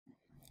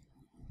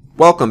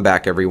Welcome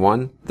back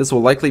everyone. This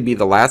will likely be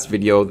the last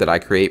video that I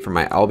create for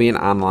my Albion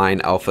Online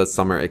Alpha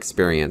Summer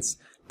Experience.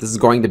 This is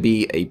going to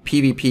be a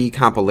PvP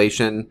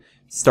compilation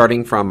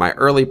starting from my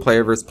early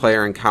player vs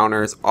player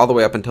encounters all the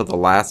way up until the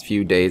last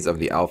few days of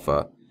the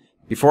Alpha.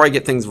 Before I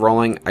get things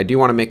rolling, I do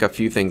want to make a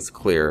few things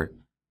clear.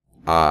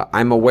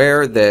 I'm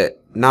aware that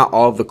not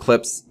all of the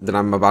clips that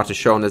I'm about to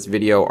show in this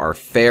video are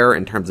fair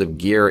in terms of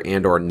gear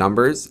and or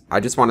numbers. I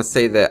just want to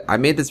say that I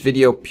made this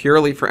video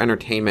purely for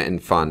entertainment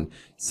and fun.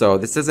 So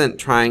this isn't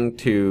trying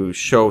to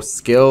show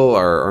skill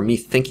or me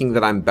thinking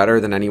that I'm better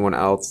than anyone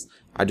else.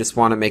 I just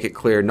want to make it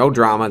clear, no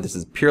drama. This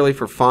is purely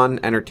for fun,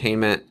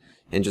 entertainment,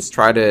 and just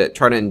try to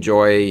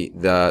enjoy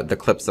the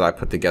clips that I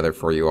put together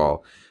for you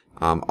all.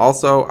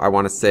 Also, I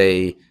want to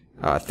say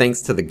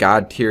thanks to the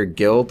God Tier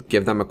Guild.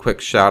 Give them a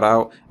quick shout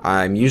out.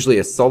 I'm usually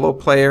a solo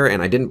player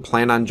and I didn't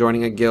plan on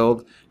joining a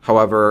guild.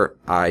 However,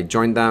 I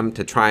joined them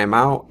to try them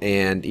out,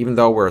 and even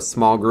though we're a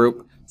small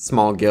group,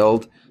 small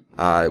guild,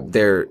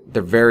 they're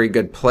very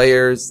good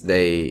players.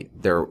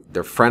 They're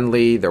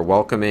friendly, they're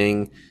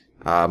welcoming.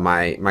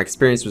 My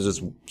experience was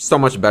just so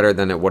much better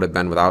than it would have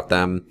been without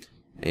them.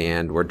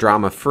 And we're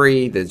drama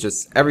free. There's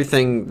just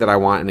everything that I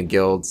want in a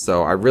guild.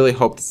 So I really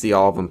hope to see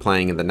all of them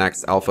playing in the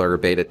next alpha or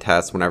beta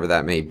test, whenever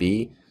that may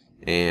be.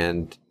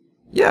 And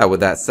yeah,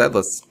 with that said,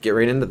 let's get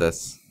right into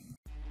this.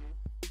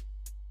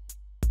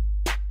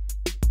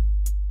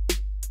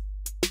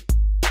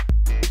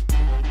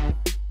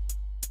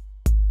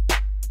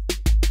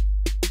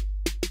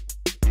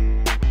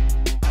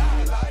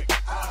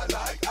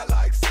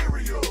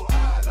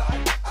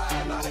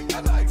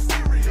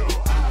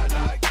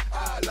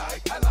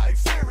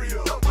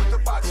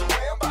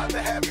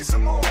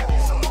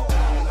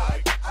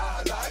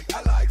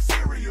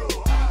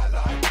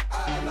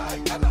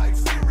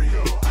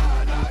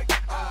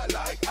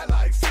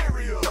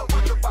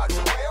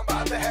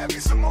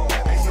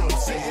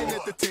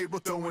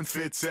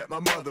 Fits at my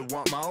mother,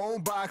 want my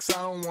own box,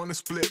 I don't want to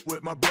split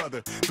with my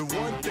brother. The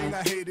one thing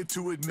I hated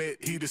to admit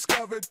he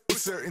discovered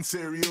was certain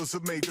cereals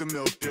that made the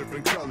milk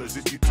different colors.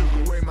 If you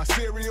took away my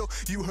cereal,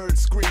 you heard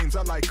screams.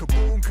 I like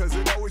kaboom cause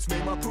it always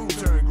made my poop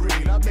turn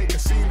green. I'd make a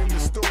scene in the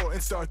store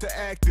and start to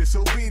act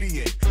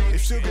disobedient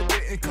if sugar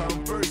didn't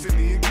come first in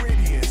the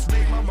ingredients.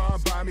 Make my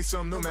mom buy me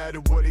some no matter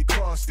what it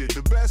costed.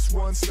 The best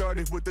one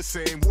started with the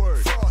same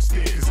word,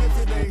 frosted. Cause if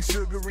it ain't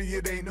sugary,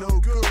 it ain't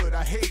no good.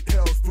 I hate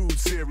health food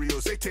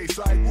cereals, they taste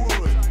like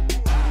wood.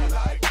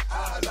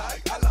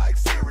 I like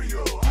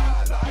cereal.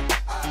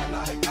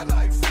 I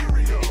like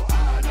cereal.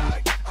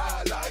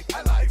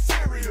 I like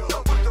cereal.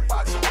 Don't put the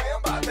box away, I'm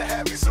about to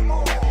have me some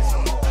more. I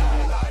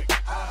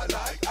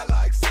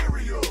like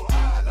cereal.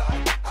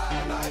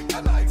 I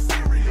like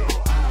cereal.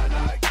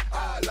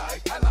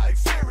 I like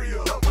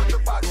cereal. Don't put the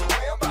box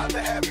away, I'm about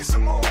to have me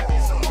some more.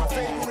 My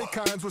favorite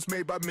kinds was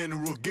made by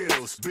Mineral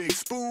Gills. Big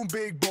spoon,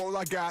 big bowl,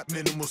 I got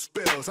minimal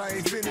spills. I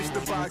ain't finished the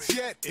box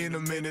yet, in a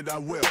minute I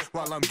will.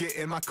 While I'm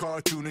getting my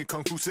cartoon and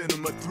Kung Fu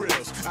Cinema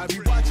thrills. I be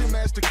watching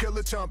Master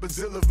Killer chomping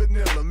Zilla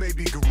Vanilla.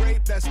 Maybe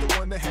Grape, that's the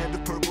one that had the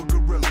purple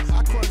gorilla.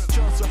 I crunch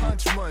chunks of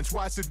hunch munch,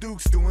 watch the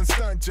Dukes doing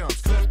stunt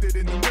jumps. Left it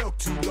in the milk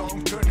too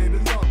long, turned it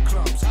into lump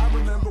clumps. I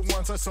remember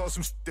once I saw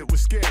some shit that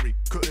was scary.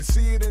 Couldn't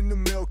see it in the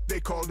milk, they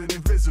called it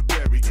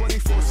invisiberry.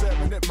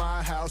 24/7 at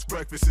my house,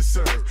 breakfast is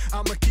served.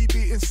 I'ma keep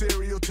eating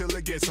cereal till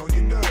it gets on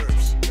your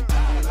nerves.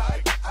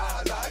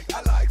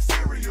 I like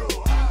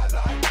cereal.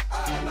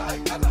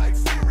 I like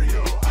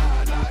cereal.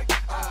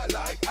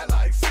 I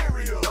like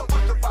cereal. Don't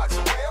put the box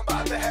away, I'm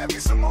about to have me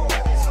some more. I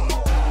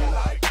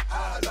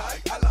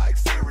like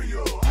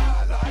cereal.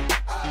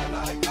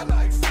 I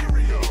like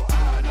cereal.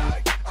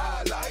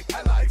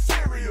 I like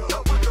cereal.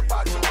 Don't put the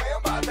box away,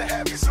 I'm about to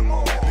have me some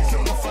more. The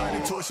king of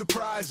finding toy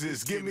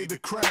surprises, give me the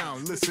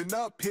crown. Listen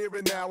up, here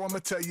and now, I'ma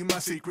tell you my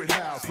secret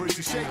how. First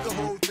you shake the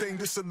whole thing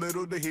just a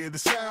little to hear the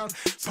sound.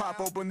 Pop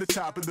open the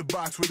top of the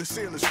box where the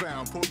seal is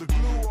found. Pull the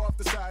glue off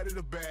the side of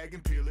the bag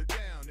and peel it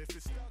down. If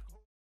it's stuck,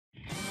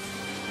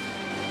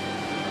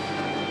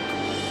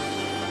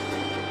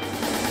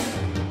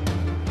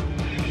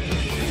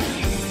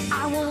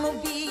 I wanna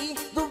be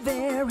the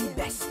very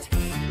best,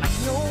 like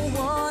no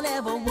one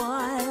ever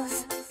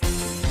was.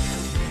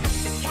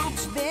 To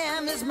catch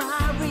them is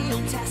my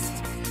real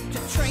test, to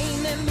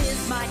train them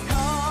is my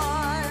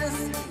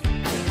cause.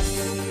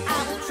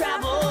 I will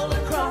travel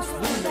across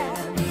the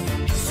land,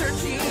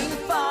 searching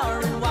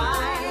far and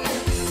wide.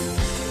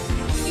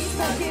 Each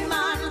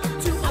Pokemon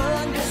to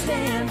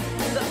understand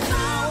the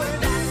power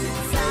that's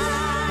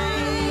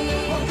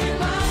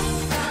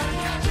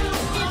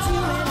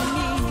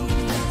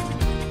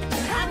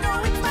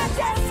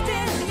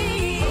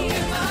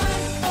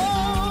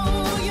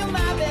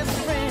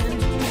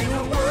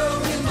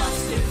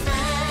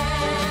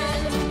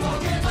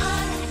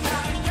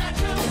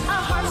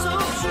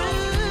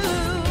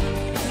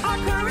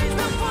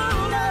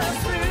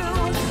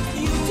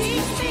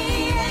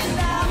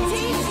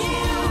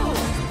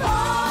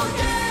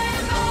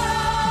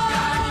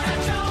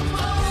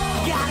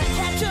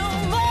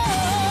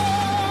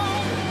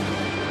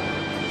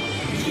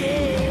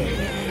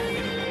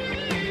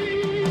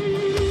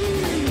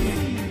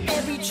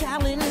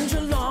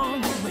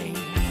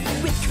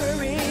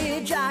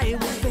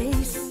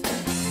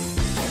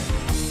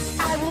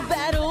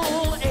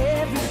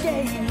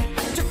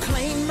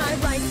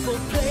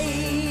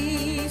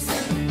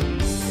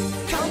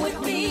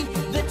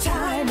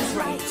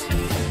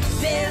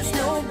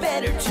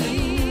better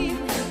team.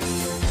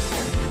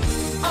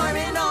 Arm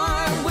in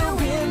arm, we'll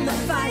win the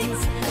fight.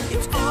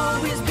 It's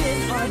always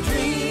been our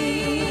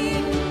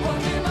dream.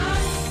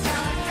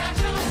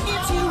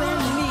 It's you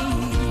and me.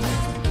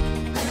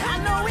 I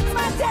know it's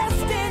my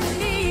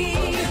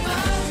destiny.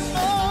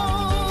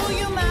 Oh,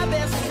 you're my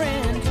best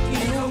friend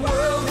in a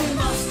world we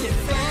must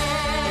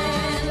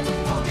defend.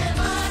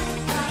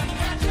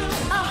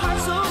 Our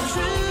hearts so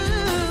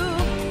true,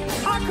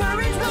 our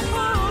courage will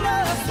pull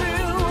us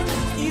through.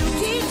 You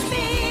teach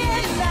me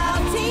and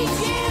I'll teach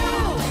you.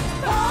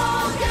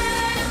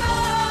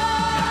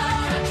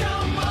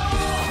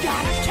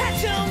 Gotta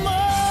catch 'em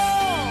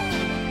all.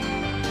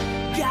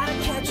 Gotta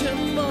catch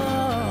 'em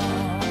all.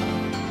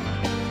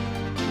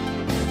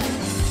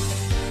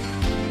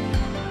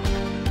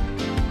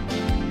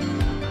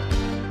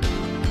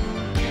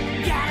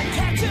 Gotta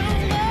catch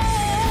 'em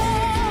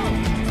all.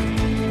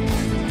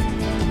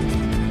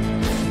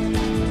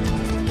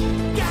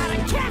 Gotta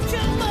catch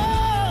 'em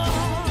all.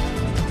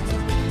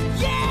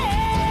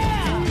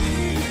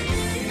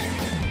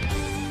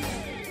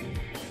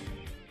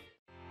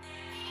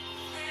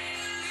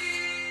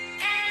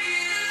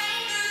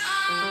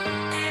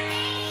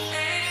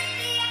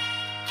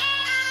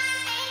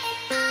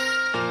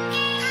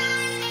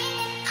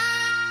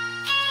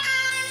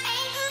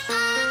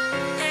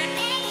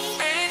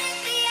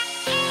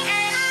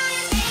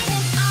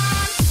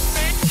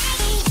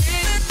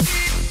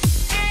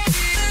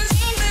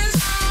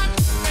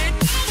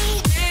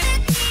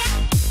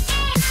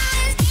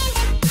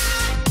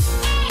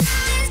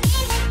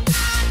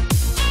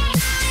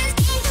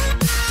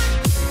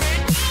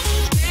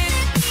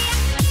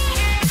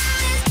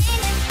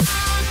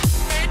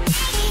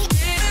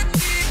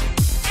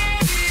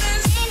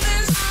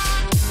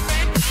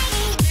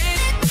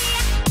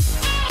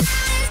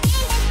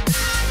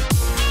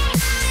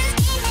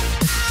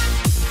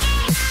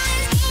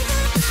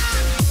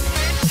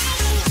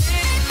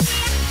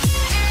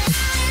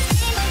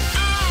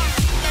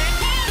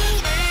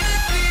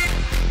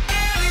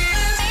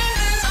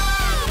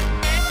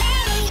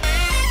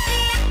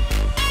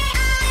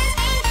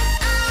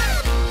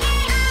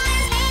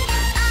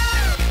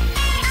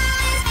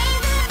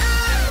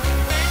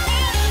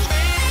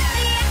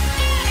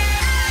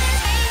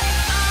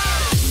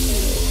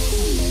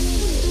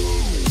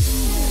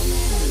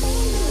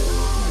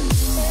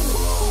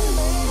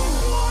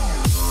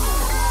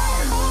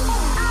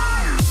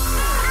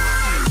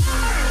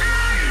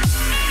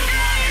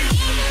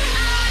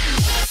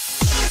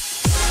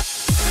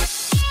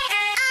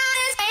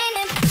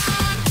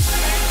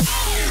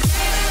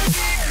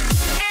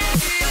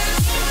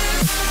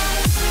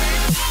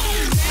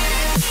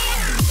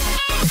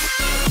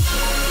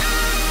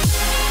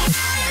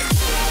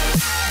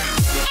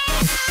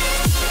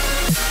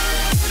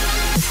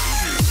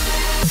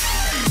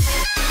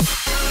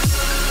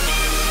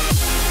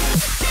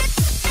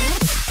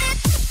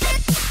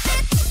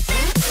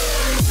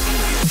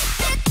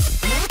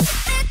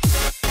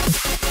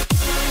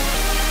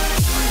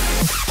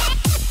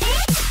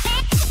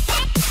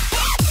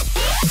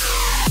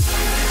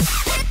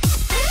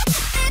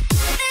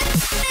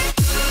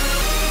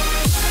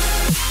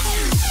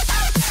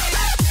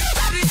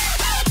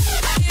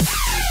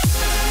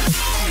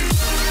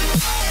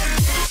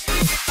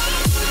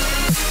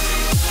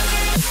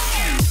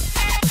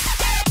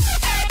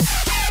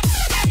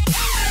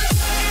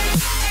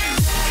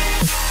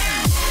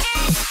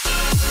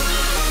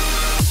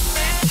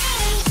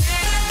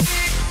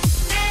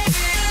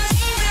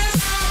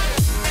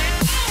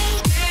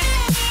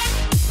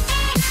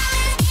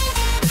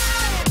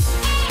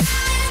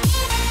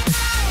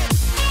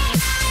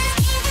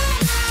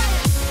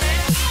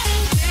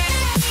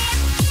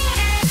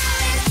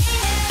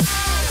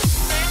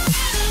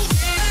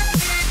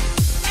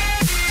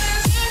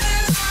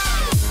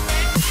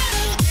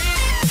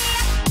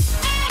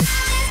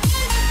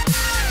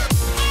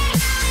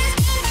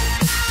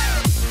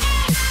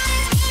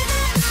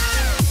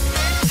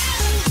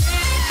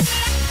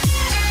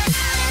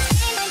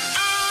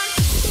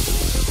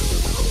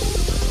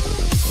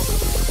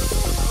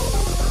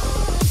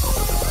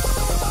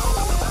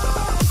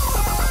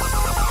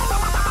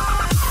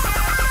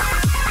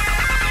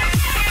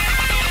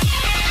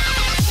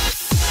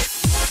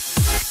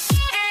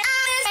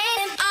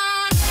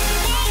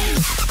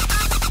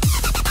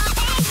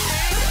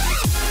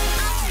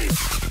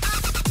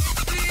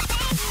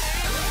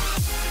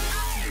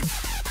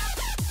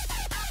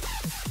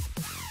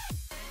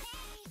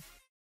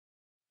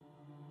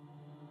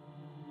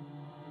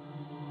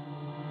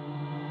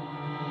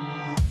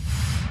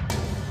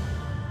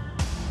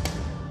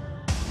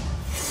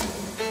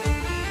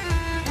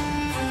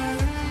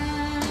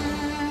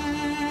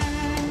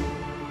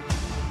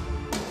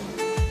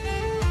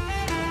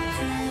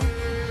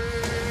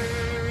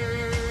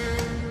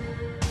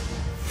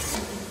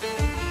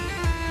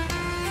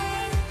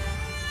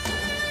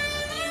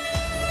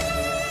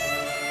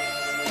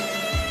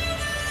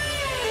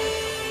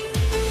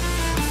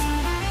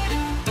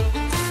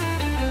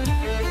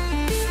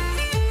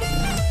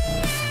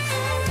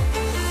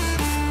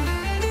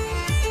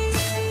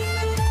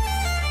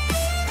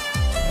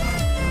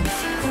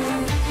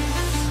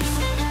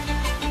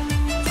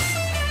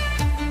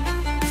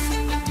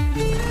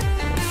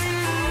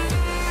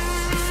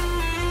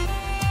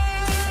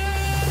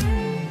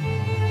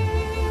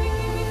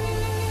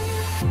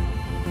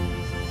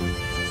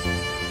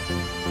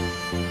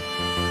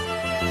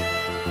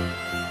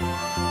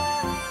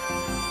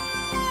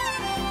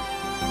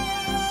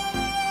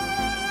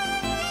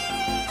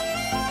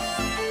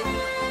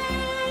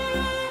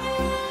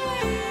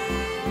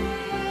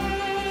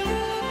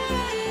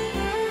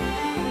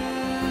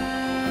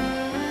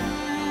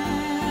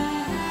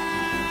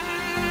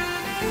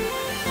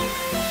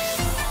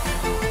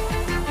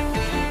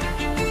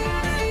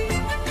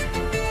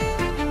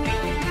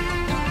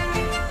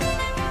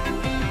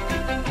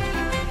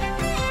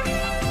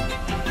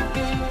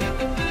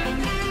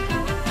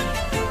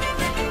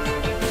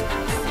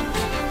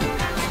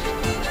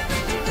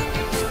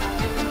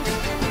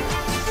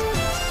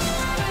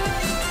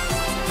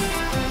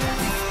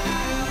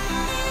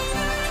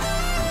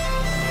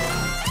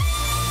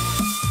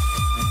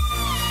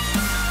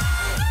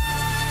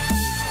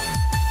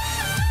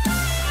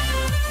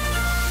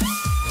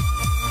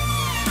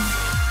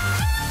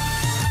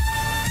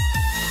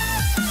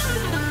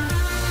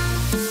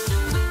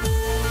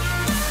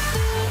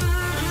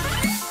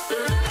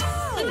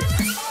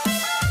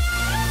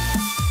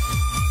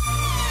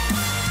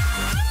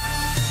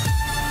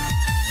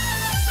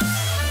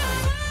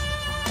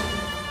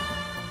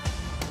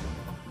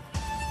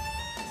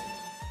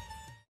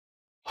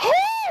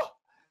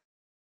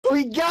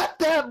 We got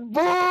that,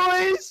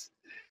 boys!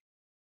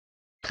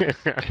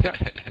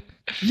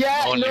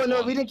 Yeah, Only no,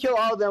 one. we didn't kill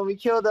all of them. We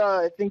killed,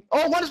 I think.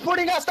 Oh, one is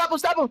porting out. Stop him,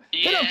 stop him.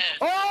 Hit him. Yes!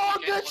 Oh,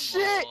 Get good one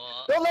shit.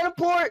 more. Don't let him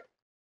port.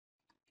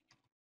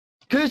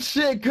 Good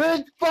shit.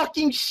 Good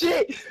fucking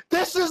shit.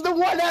 This is the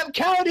one that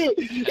counted.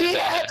 He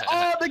had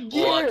all the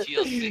gear. Oh,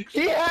 tier 6.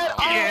 He had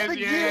all Yes, the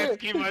yes,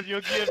 gear. give us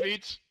your gear,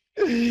 bitch.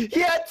 He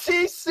had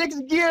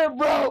T6 gear,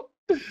 bro.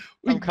 We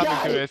I'm coming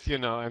got to it. this, you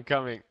know, I'm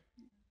coming.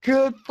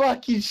 Good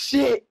fucking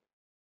shit.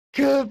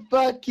 Good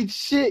fucking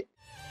shit.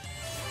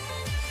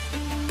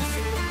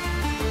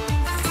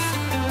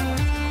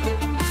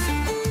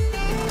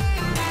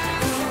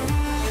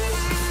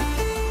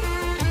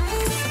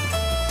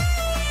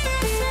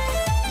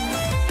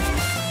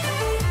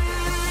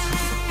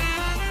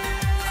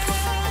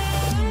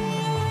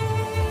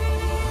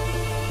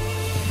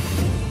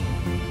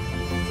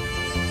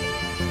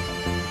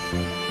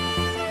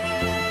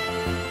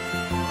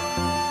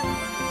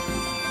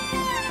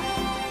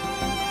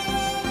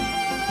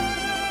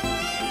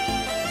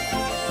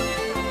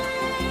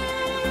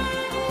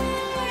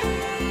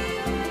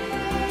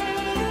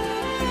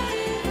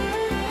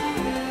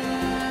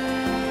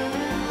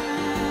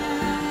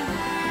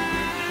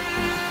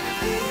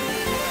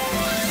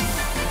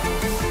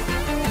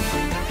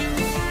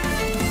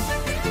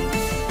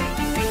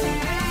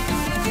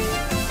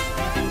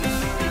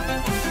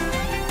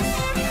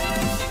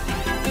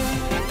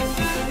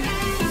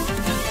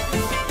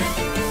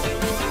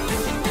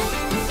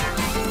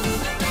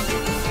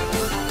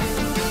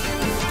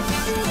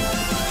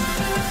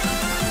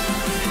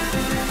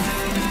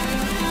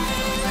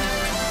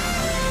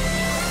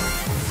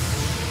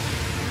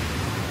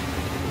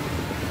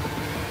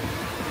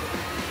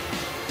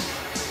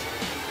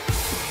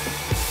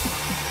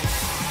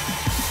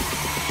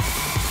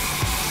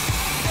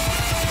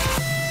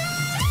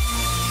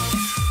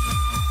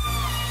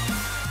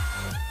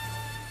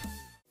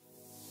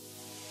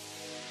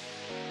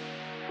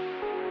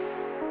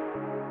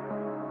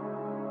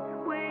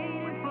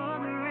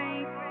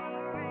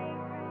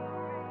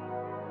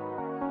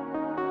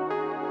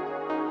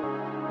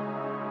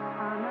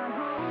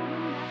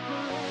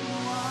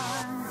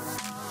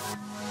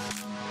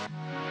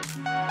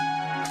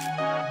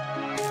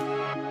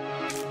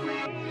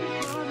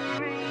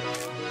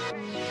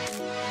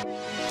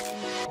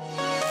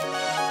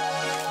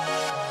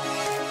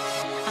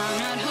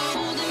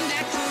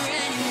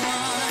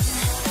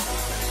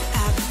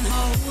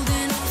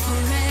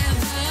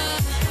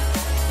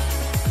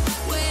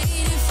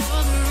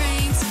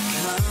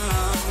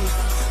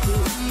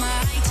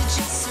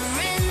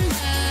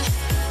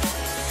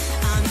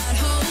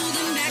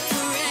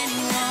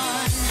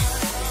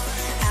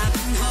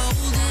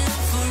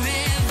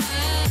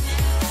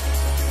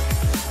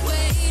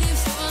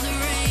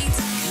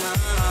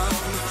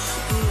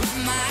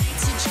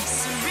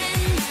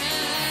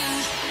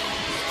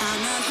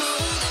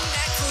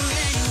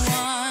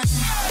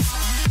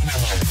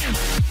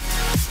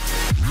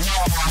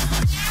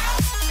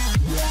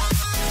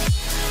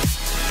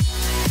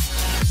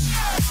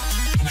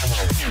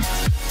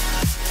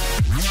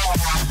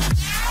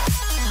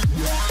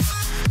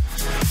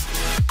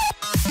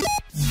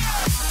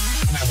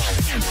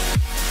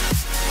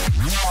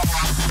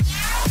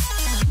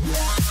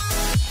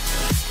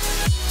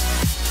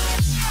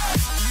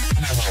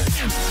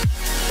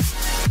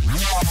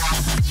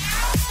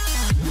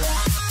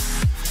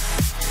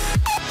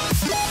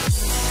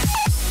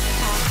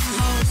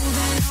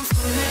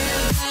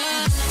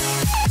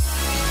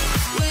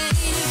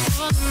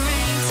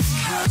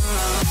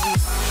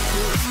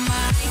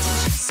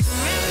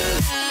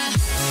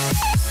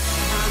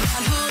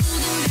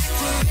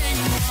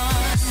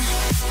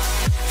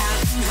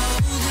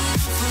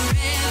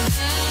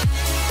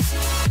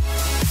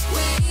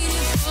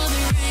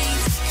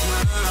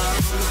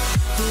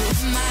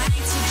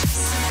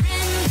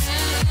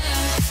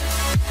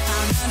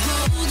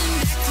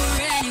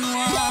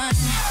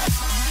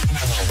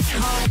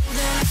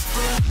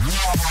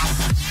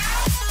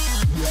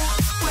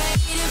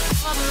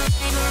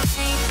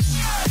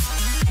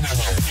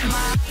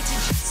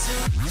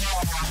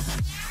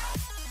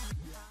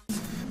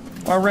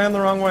 I ran the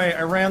wrong way,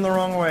 I ran the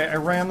wrong way, I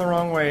ran the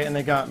wrong way, and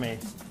they got me.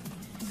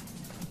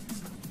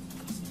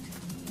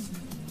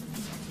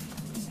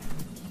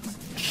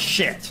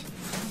 Shit.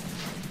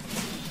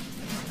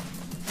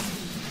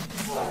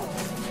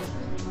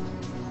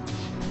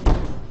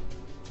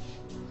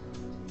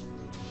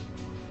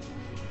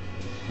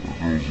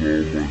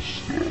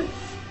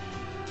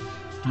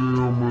 There's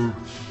all my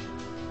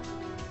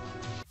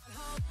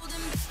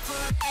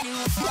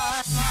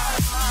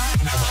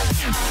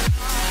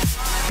stuff.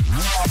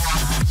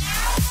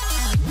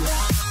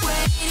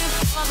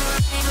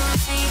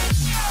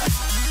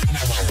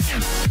 Damn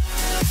it.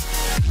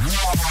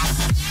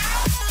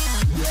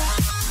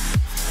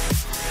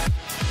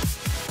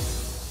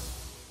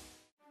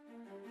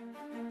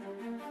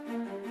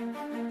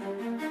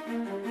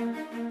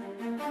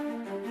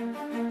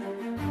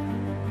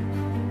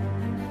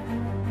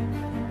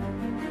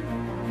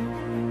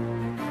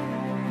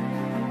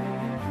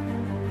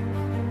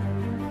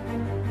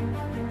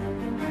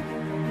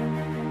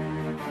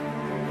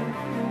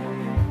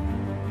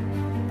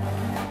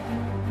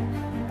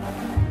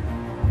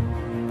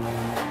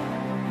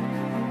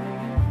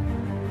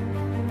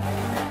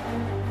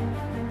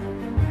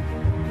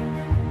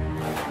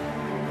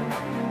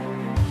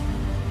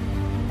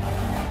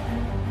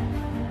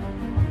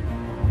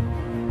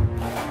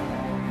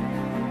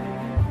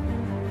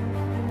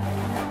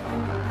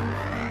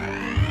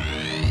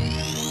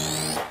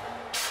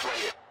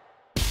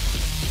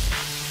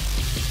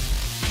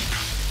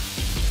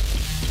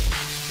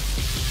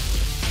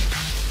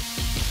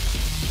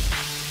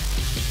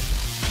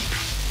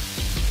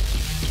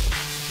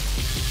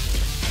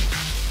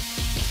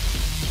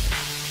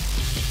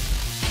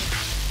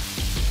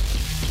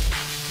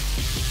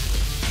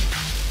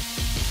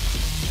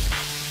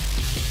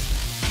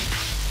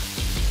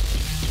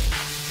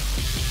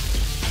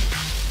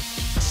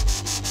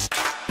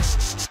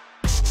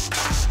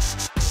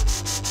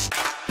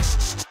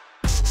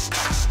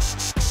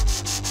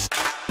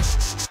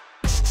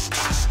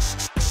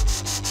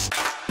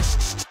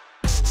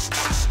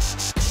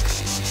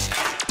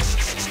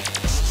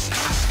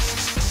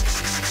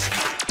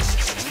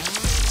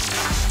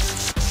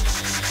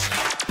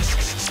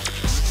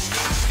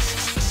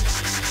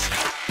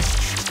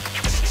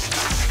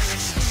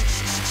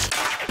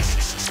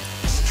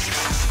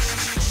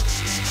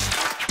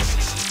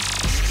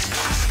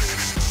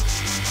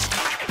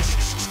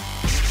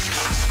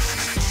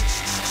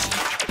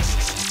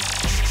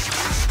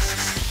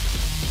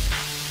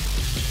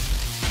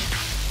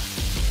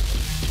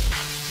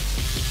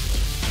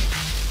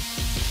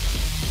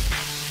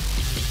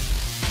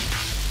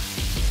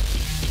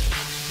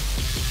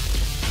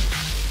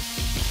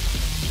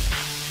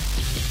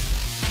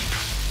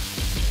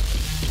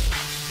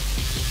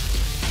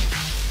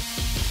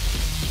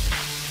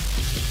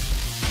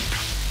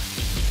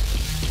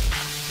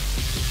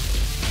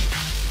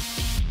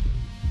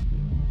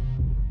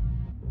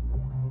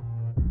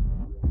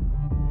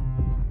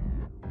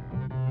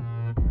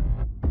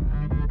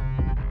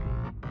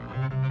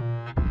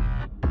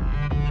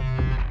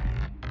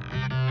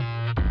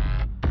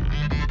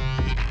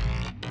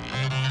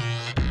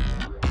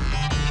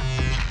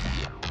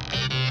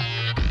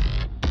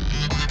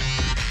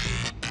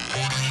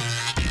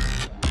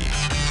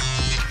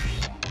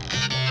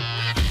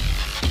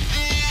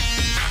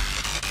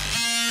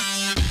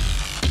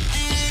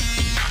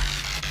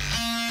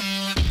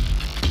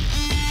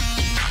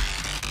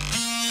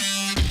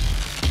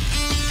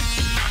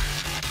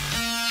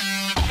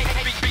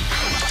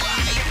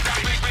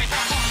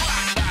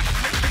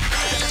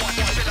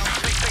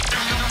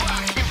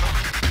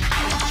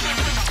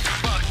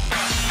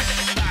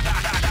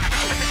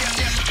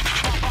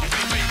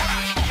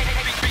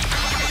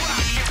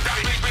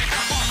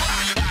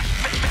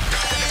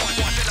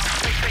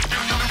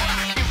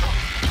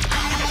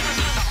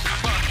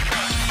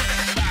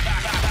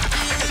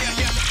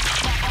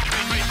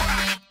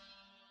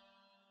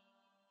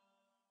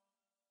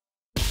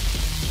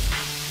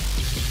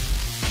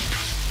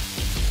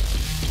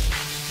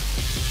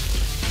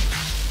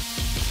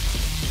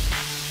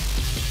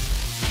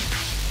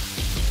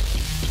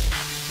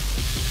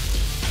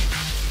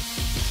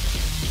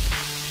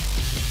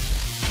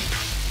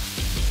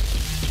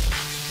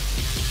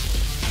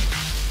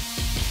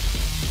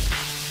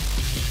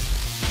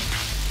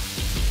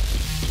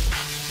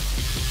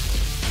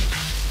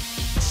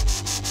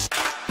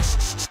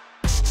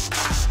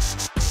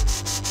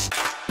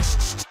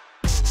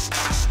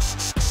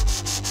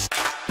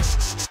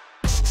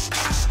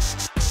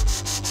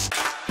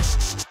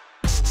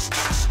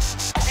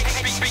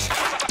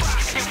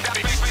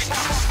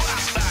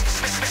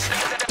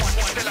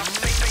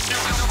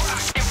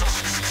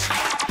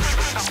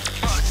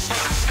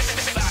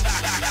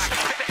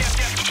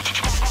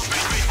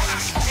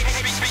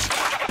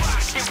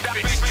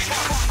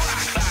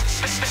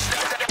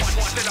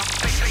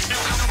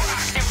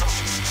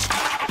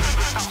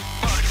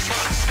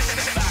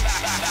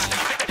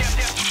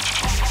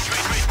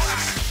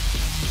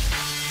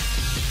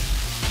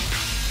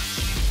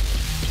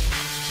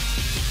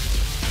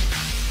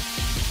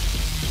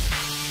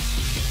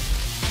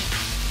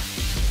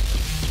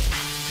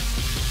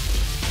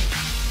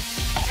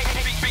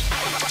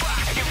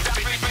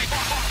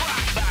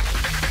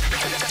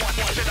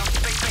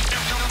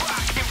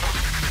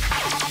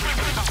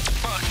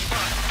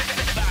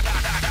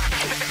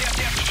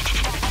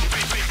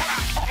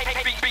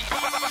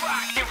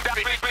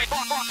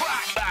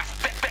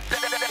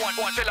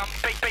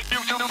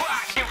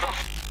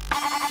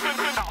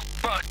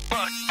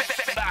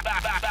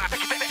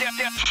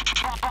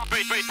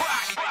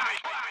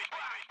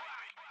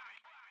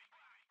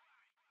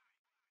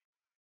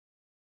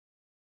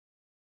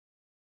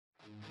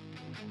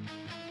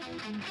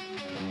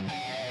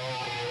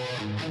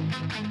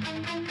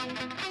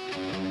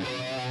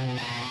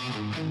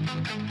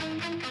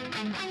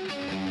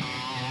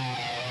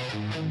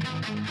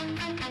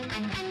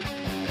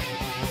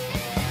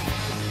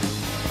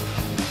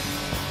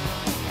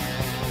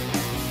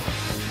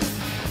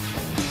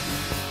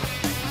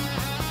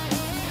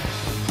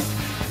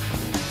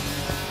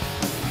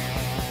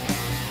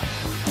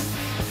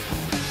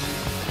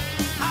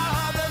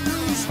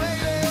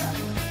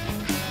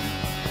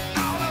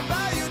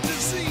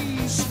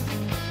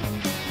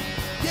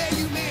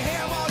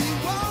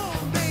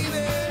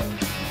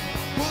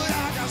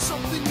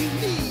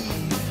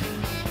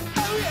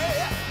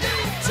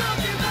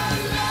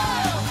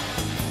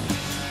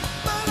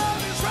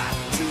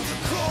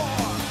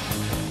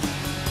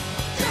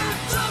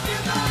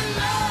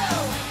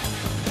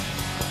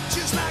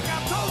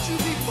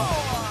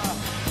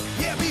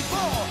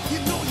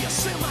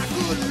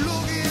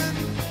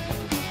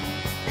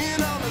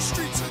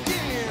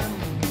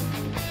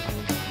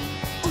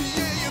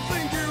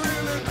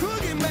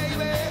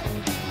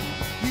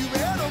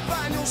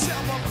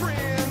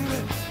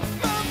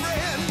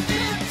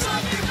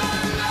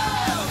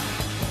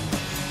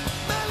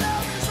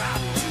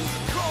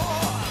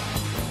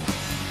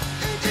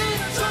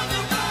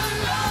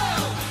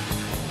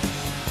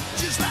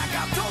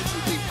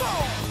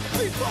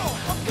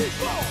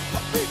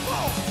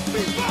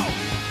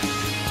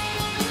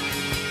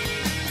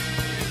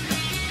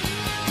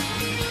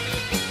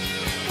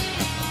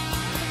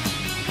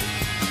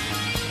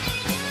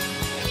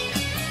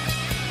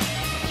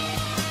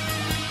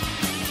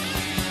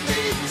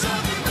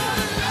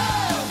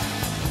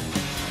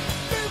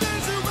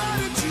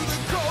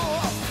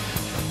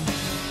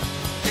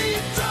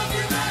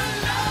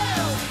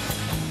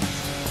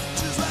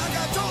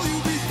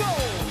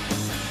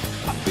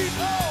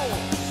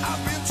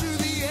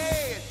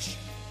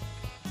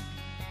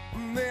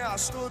 I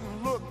stood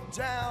and looked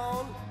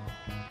down.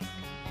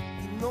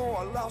 You know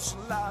I lost a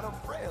lot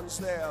of friends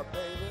there,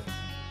 baby.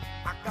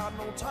 I got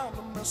no time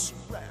to mess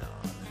around.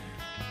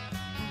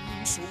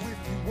 So if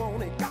you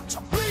want it, got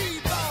to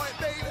bleed, boy,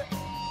 baby.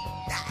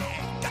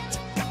 Yeah,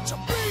 got to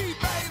bleed,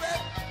 baby.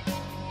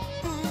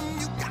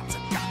 You got to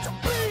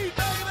bleed,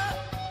 baby.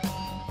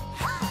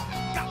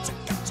 Got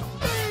to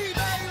bleed,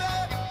 baby.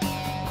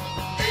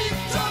 Ain't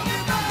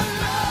talking about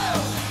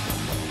love.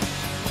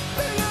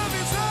 The love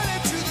is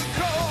running to the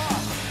core.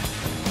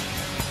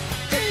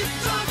 Ain't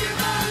talking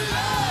about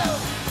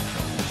love.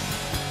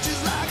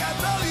 Just like I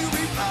told you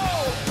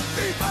before.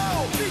 Ain't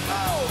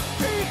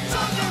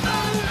talking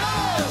about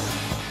love.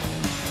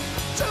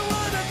 Don't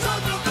wanna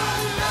talk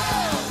about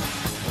love.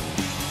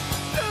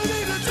 Don't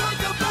need to talk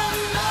about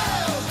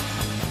love.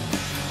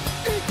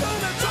 Ain't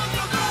gonna talk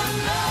about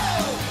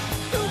love.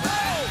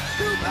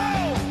 You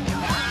know.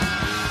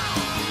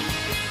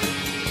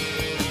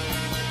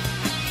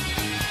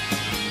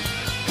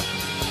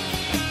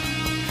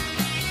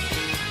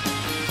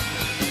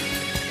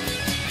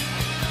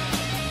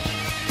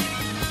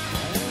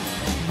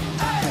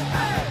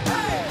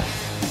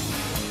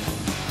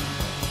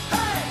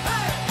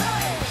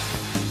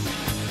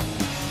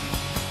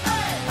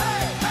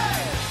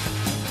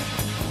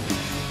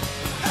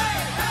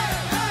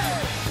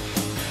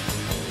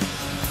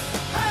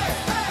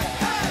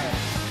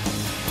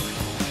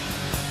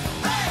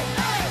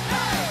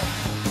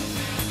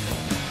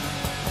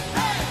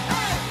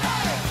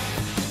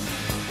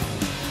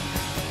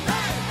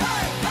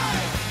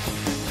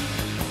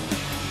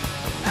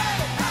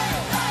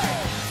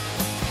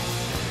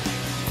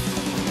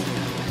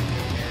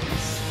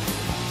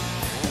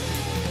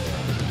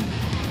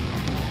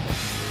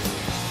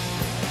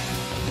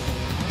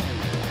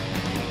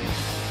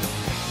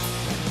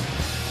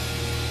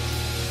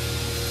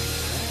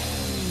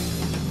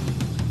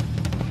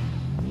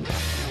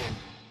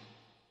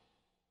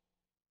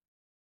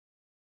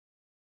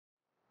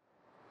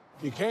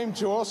 You came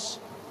to us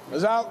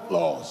as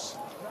outlaws.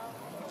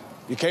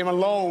 You came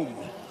alone,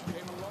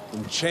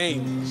 in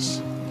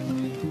chains.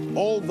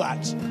 All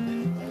that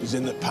is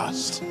in the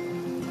past.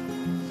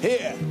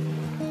 Here,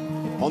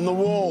 on the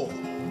wall,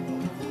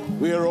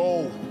 we are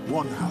all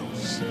one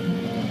house.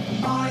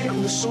 I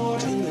am the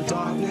sword in the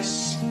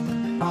darkness.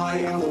 I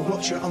am the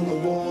watcher on the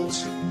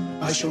walls.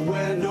 I shall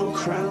wear no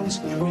crowns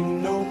and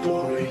win no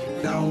glory.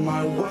 Now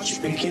my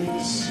watch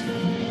begins.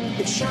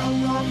 It shall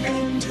not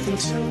end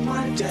until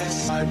my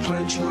death. I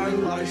pledge my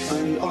life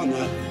and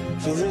honor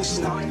for this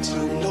night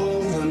and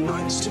all the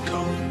nights to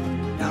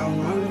come. Now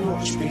my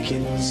watch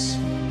begins.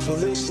 For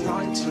this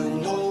night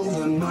and all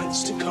the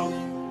nights to come.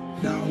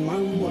 Now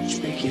my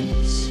watch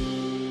begins.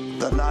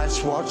 The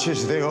Night's Watch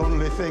is the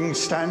only thing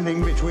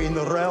standing between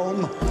the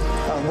realm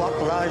and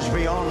what lies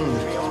beyond.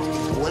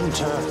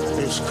 Winter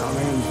is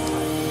coming.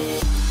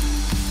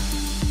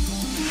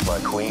 My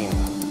queen,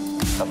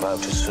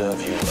 about to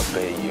serve you,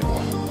 obey you.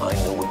 I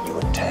know what you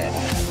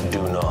intend.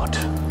 Do not.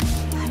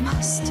 I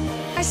must.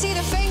 I see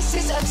the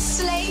faces of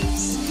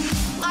slaves.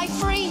 I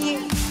free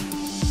you.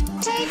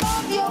 Take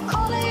off your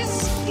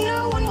collars.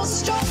 No one will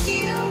stop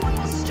you.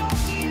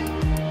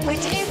 But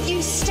if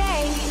you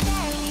stay,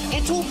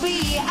 it will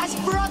be as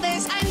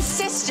brothers and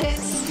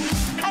sisters.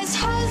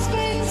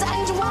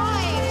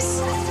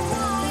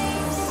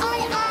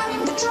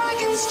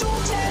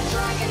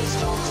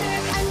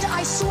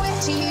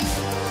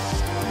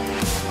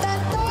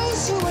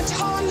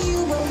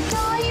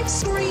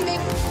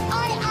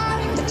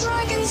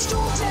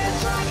 dragon's daughter,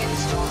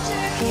 dragon's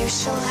daughter. You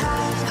shall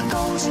have a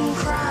golden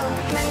crown,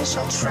 men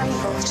shall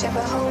tremble to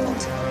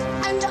behold.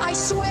 And I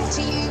swear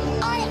to you,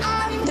 I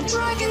am the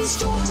dragon's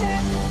daughter.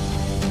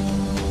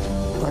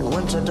 When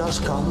winter does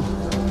come,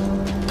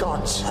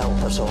 gods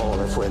help us all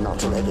if we're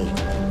not ready.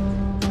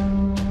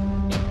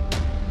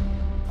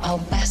 Our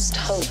best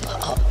hope,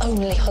 our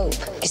only hope,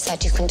 is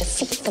that you can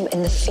defeat them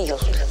in the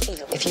field.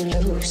 If you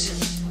lose,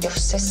 your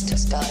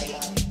sisters die,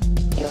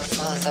 your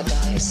father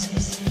dies.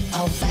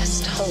 Our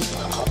best hope,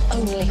 our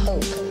only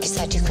hope, is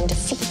that you can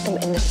defeat them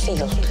in the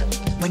field.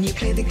 When you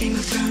play the Game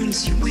of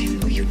Thrones, you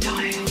win or you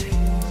die.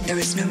 There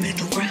is no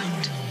middle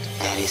ground.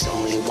 There is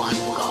only one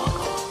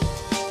God,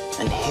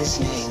 and his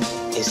name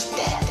is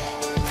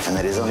death. And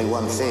there is only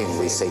one thing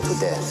we say to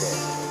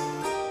death.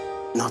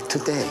 Not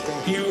today.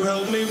 You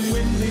helped me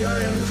win the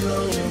Iron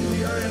Throne.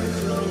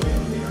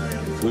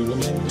 We were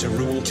meant to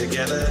rule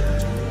together.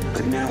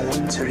 But now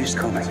winter is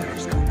coming.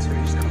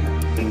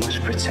 We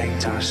must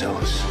protect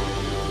ourselves.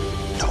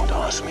 Don't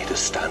ask me to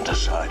stand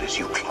aside as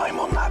you climb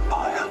on that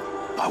pyre.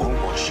 I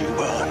won't watch you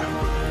burn.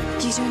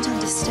 You don't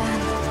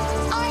understand.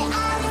 I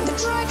am the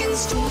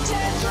dragon's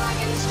daughter,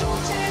 dragon's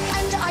daughter.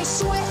 And I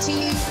swear to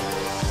you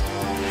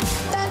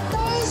that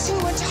those who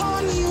would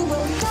harm you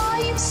will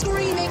die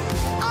screaming.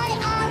 I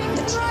am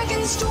the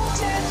dragon's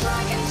daughter,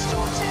 dragon's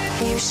daughter.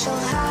 You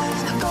shall have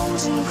a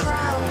golden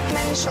crown,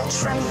 men shall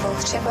tremble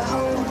to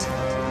behold.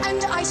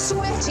 And I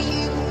swear to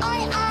you,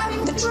 I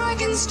am the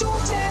dragon's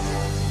daughter.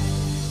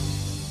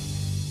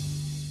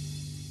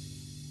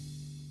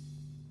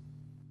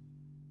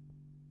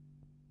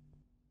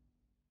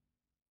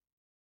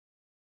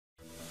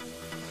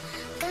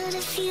 Got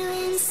a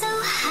feeling so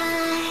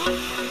high,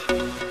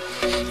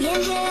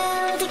 you're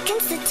held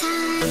against the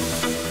time.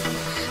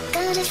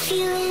 Got a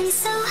feeling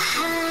so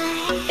high.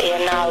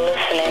 You're now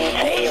listening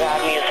to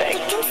E-Rod Music.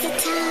 Against the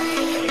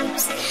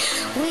times,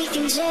 we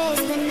can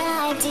chase the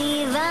night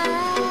divine.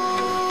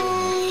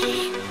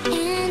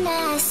 And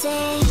I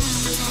say,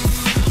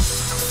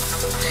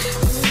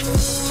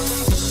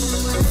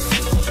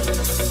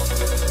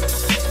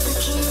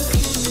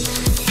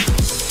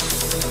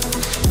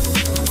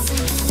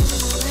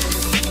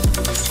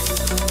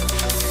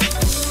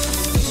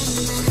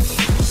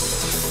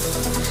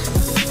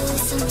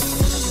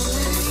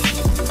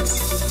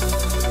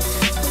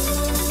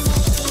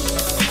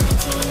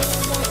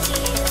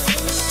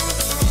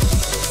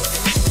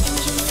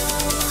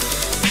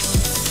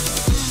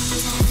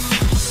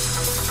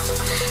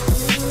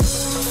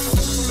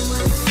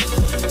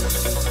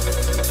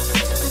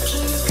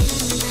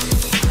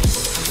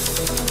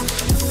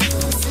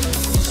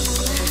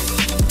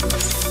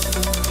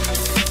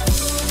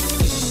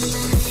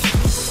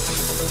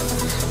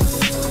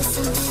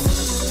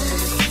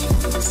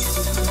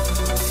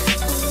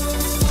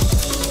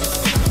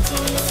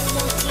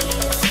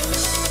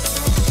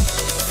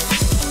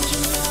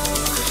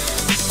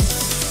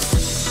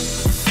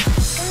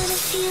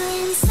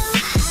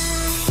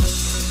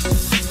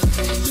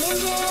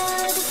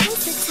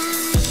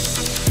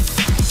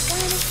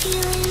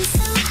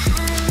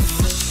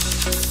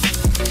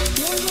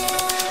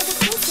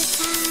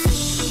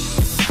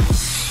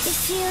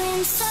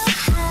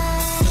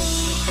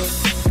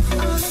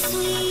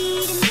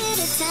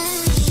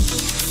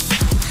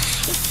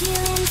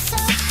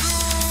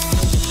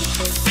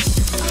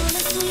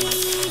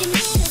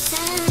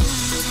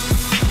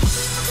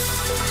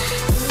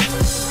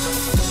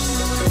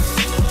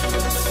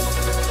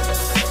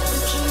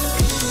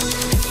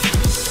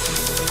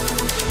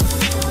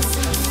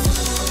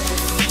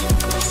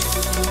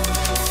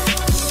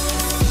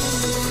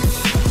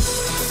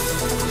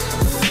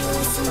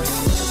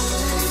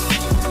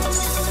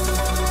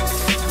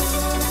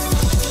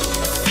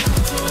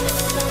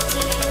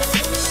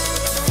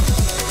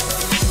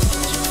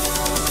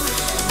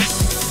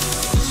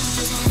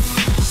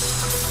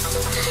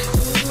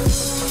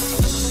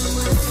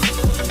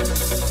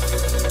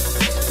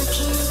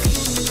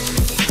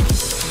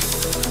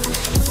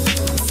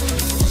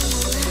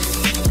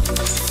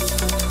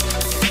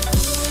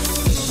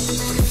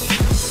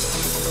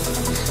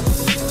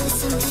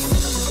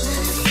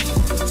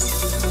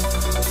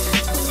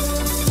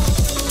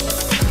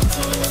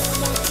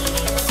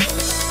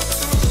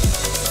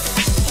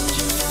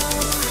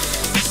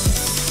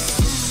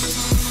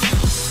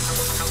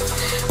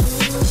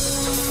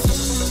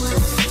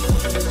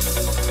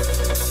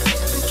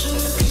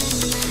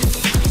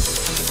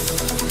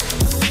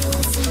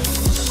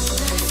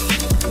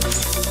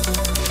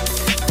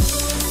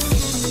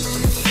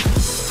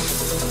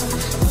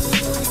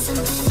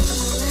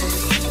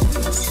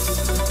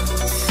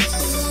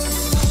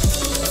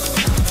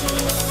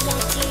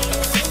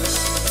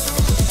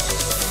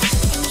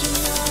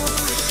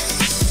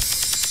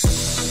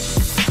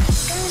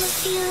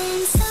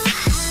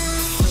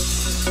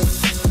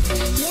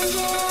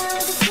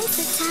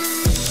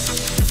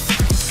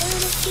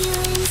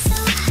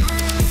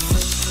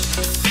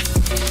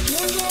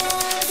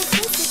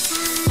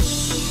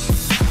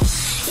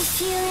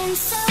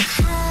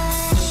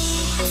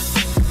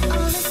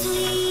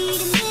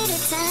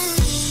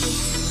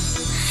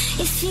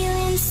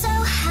 feeling so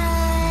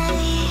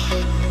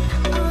high.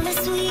 All the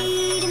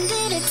sweet and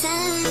bitter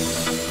times.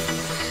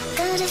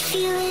 Got a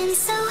feeling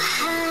so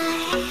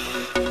high.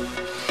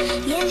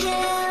 You're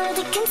held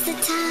against the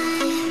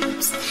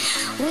times.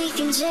 We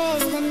can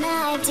chase the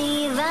night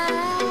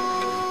divine.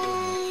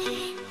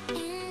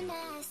 And I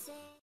say,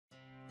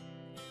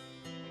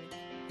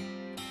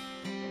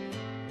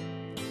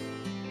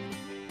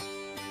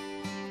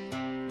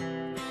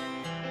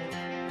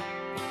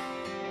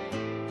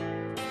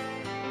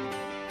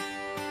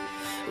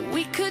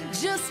 we could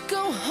just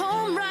go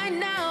home right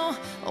now,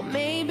 or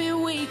maybe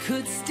we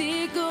could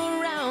stick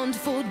around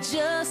for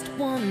just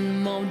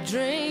one more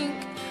drink.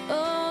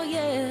 Oh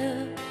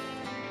yeah.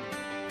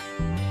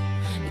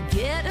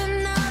 Get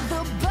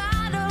another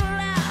bottle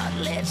out,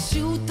 let's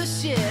shoot the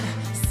shit.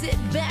 Sit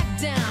back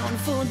down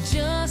for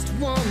just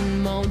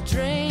one more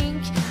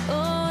drink.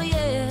 Oh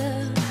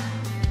yeah.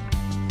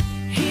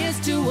 Here's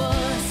to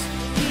us,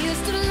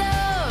 here's to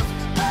love,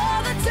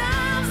 all the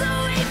times that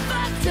we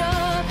fucked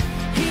up.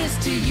 Here's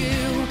to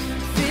you,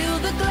 fill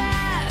the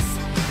glass,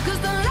 'cause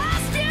the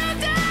last few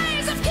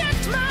days have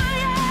kicked my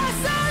ass.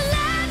 So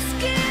let's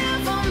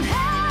give them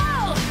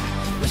hell,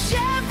 wish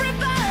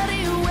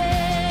everybody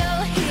well.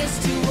 Here's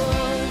to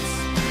us,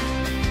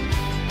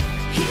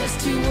 here's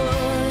to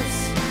us.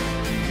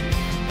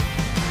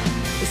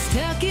 We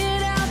stuck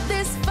it out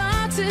this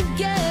far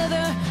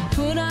together,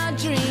 put our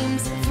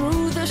dreams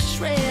through the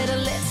shredder.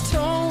 Let's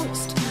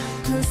toast,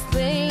 'cause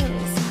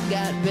things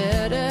got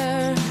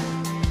better.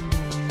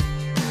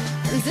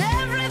 And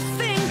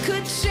everything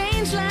could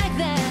change like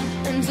that,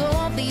 and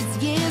all these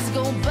years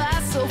go by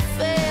so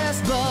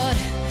fast, but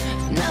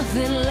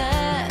nothing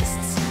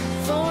lasts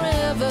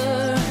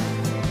forever.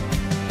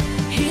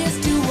 Here's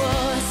to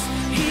us,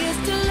 here's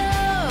to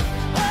love,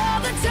 all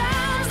the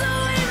times that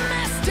we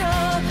messed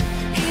up.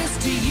 Here's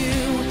to you,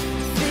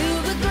 fill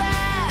the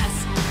glass,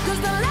 'cause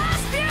the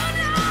last few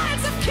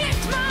nights have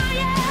kicked my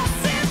ass.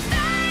 If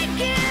they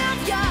give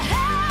you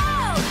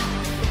hell,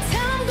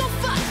 tell them go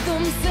fuck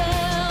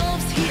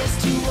themselves. Here's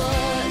to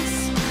us,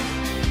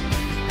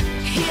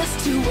 here's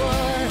to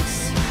us.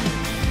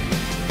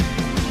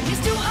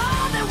 Here's to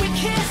all that we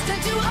kissed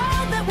and to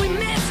all that we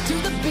missed, to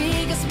the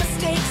biggest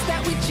mistakes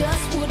that we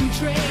just